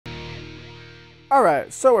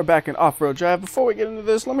Alright, so we're back in off-road drive. Before we get into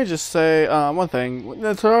this, let me just say one thing. In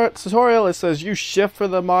the tutorial, it says use shift for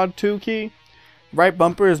the mod 2 key. Right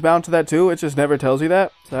bumper is bound to that too, it just never tells you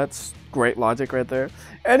that. So that's great logic right there.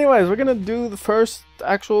 Anyways, we're gonna do the first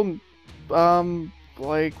actual,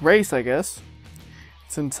 like, race, I guess.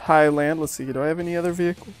 It's in Thailand. Let's see, do I have any other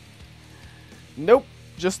vehicle? Nope,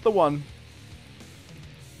 just the one.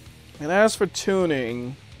 And as for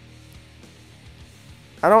tuning,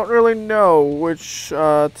 I don't really know which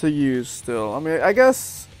to use still. I mean, I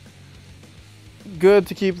guess good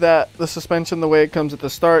to keep the suspension the way it comes at the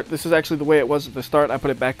start. This is actually the way it was at the start. I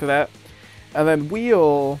put it back to that. And then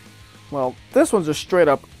wheel, well, this one's a straight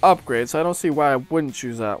up upgrade, so I don't see why I wouldn't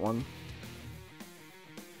choose that one.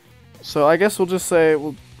 So I guess we'll just say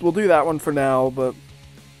we'll do that one for now, but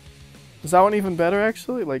is that one even better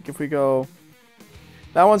actually? Like if we go,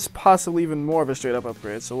 that one's possibly even more of a straight up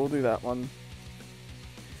upgrade, so we'll do that one.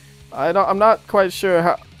 I'm not quite sure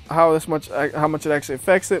how much it actually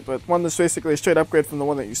affects it, but one that's basically a straight upgrade from the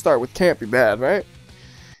one that you start with can't be bad, right?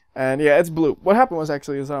 And yeah, it's blue. What happened was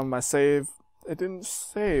actually is on my save, it didn't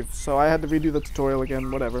save, so I had to redo the tutorial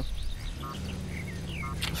again. Whatever.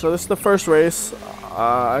 So this is the first race.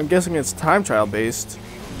 I'm guessing it's time trial based.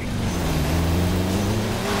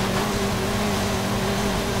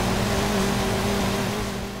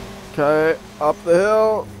 Okay, up the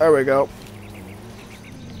hill. There we go.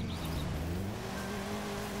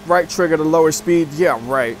 Right trigger to lower speed. Yeah,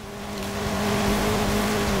 right.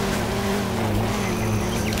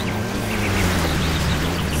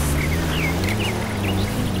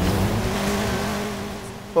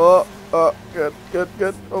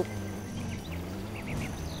 Good. Oh.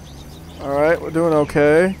 Alright, we're doing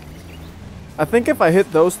okay. I think if I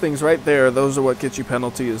hit those things right there, those are what get you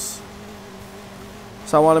penalties.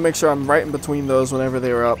 So I want to make sure I'm right in between those whenever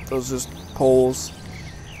they were up. Those just poles.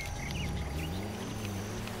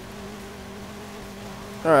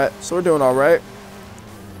 Alright, so we're doing alright.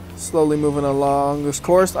 Slowly moving along this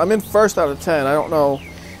course. I'm in first out of 10. I don't know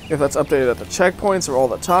if that's updated at the checkpoints or all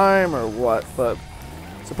the time or what, but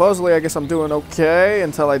supposedly I guess I'm doing okay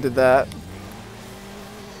until I did that.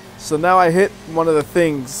 So now I hit one of the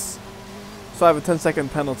things. So I have a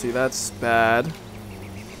 10-second penalty. That's bad.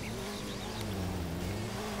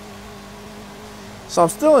 So I'm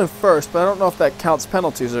still in first, but I don't know if that counts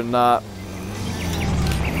penalties or not.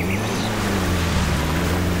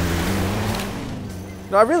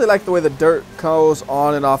 No, I really like the way the dirt goes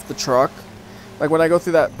on and off the truck. Like when I go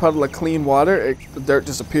through that puddle of clean water, the dirt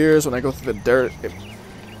disappears. When I go through the dirt,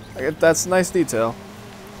 that's nice detail.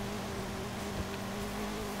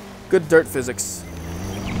 Good dirt physics.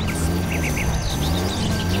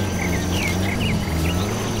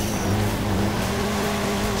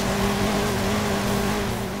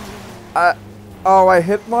 Oh, I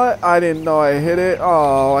hit my. I didn't know I hit it.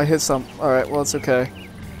 Oh, I hit some. All right, well it's okay.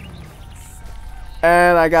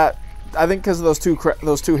 And I think because of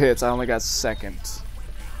those two hits, I only got second.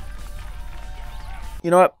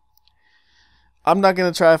 You know what? I'm not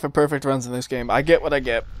gonna try for perfect runs in this game. I get what I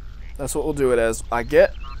get. That's what we'll do it as. I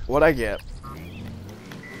get what I get.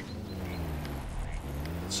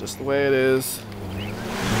 It's just the way it is.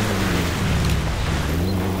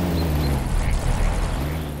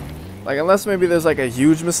 Like, unless maybe there's like a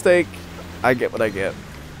huge mistake, I get what I get.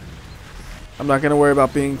 I'm not gonna worry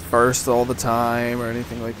about being first all the time or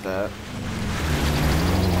anything like that.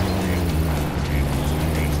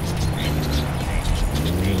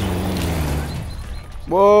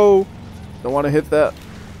 Whoa! Don't want to hit that.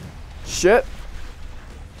 Shit!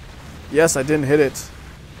 Yes, I didn't hit it.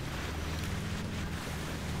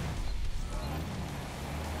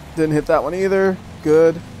 Didn't hit that one either.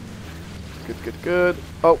 Good. Good.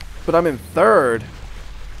 Oh, but I'm in third.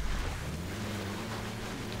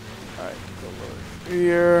 Alright, go over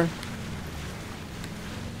here.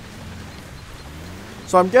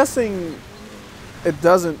 So I'm guessing it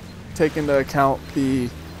doesn't take into account the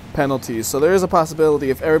penalties. So there is a possibility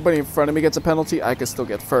if everybody in front of me gets a penalty, I could still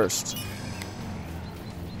get first.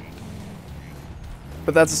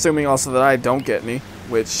 But that's assuming also that I don't get any,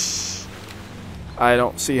 which I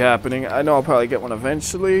don't see happening. I know I'll probably get one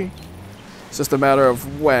eventually. It's just a matter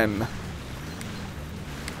of when.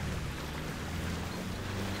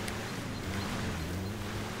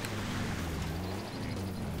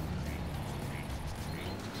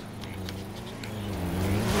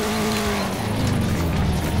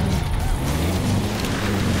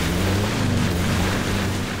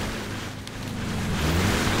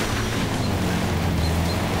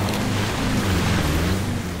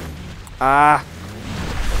 Ah.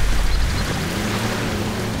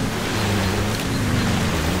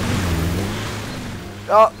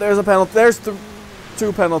 Oh, there's a penalty. There's the...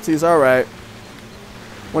 2 penalties, alright.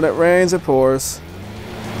 When it rains, it pours.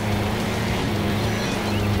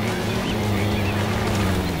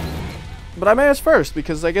 But I managed first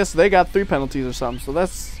because I guess they got 3 penalties or something, so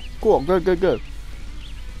that's cool. Good, good, good.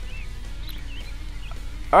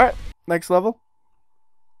 Alright, next level.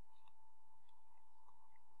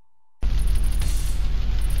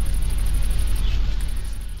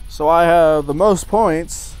 So I have the most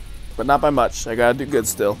points, but not by much. I gotta do good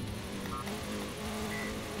still.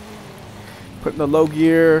 Put in the low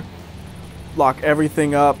gear, lock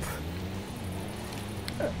everything up.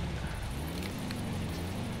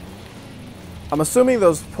 I'm assuming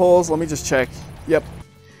those poles, let me just check. Yep.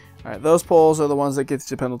 Alright, those poles are the ones that get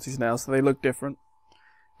you penalties now, so they look different.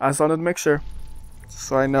 I just wanted to make sure.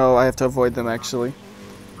 So I know I have to avoid them actually.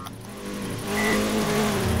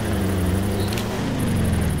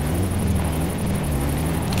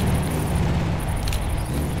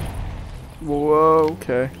 Whoa,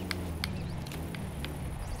 okay.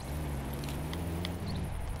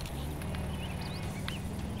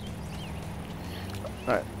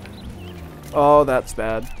 Alright. Oh, that's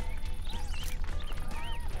bad.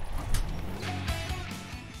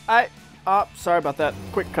 Sorry about that.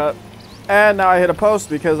 Quick cut. And now I hit a post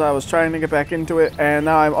because I was trying to get back into it, and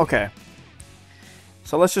now I'm okay.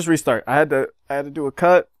 So let's just restart. I had to do a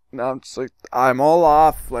cut. Now I'm just like, I'm all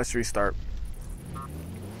off. Let's restart.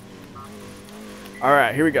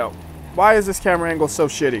 Alright, here we go. Why is this camera angle so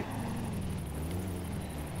shitty?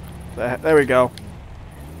 There we go.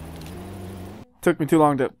 Took me too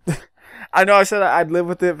long to... I know I said I'd live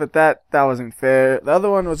with it, but that wasn't fair. The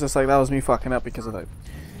other one was just like, that was me fucking up because of that.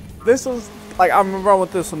 This was, like, I'm gonna run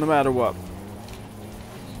with this one no matter what.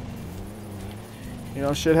 You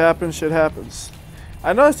know, shit happens, shit happens.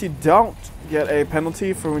 I noticed you don't get a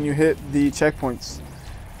penalty for when you hit the checkpoints.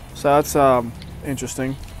 So that's,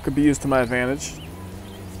 interesting. Could be used to my advantage.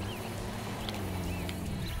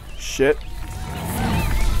 Shit.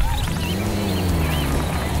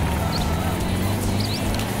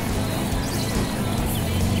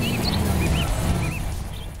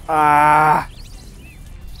 Ah!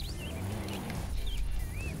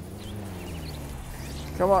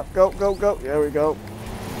 Come on, go, go, go. There we go.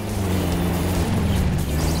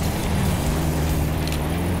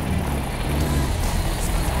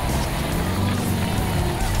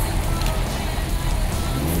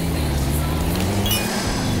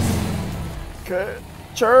 Okay,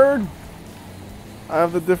 churn. I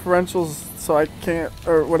have the differentials, so I can't,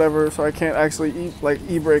 or whatever, so I can't actually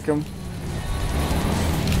e-brake them.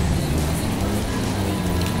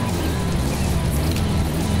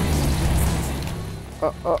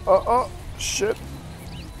 Shit.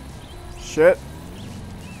 Shit.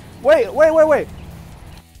 Wait.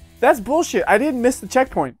 That's bullshit. I didn't miss the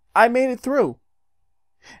checkpoint. I made it through.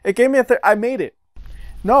 It gave me I made it.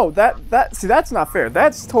 No, see, that's not fair.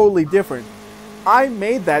 That's totally different. I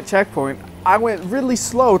made that checkpoint. I went really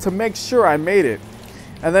slow to make sure I made it.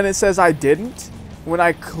 And then it says I didn't when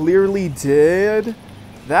I clearly did.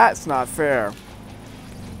 That's not fair.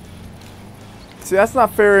 See, that's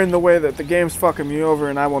not fair in the way that the game's fucking me over,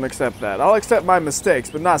 and I won't accept that. I'll accept my mistakes,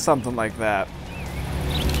 but not something like that.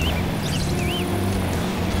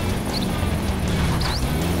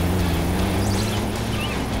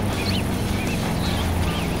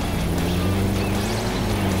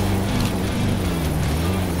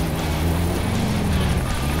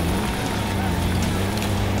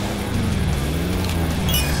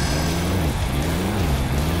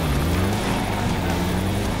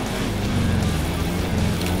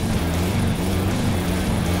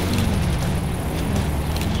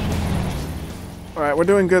 Alright, we're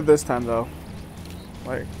doing good this time though.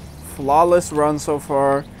 Like, flawless run so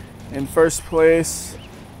far. In first place.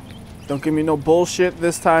 Don't give me no bullshit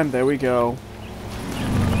this time. There we go.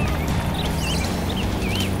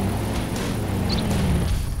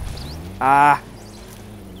 Ah.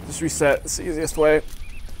 Just reset. It's the easiest way.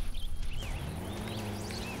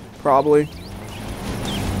 Probably.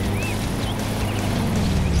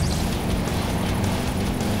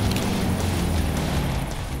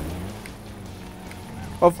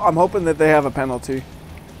 I'm hoping that they have a penalty.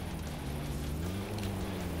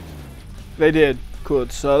 They did.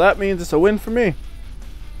 Good. So that means it's a win for me.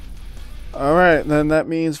 Alright, then that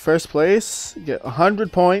means first place. Get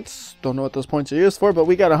 100 points. Don't know what those points are used for, but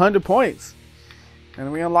we got 100 points.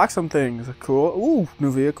 And we unlock some things. Cool. Ooh,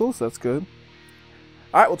 new vehicles. That's good.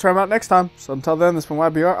 Alright, we'll try them out next time. So until then, this has been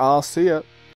WhyBeAre. I'll see ya.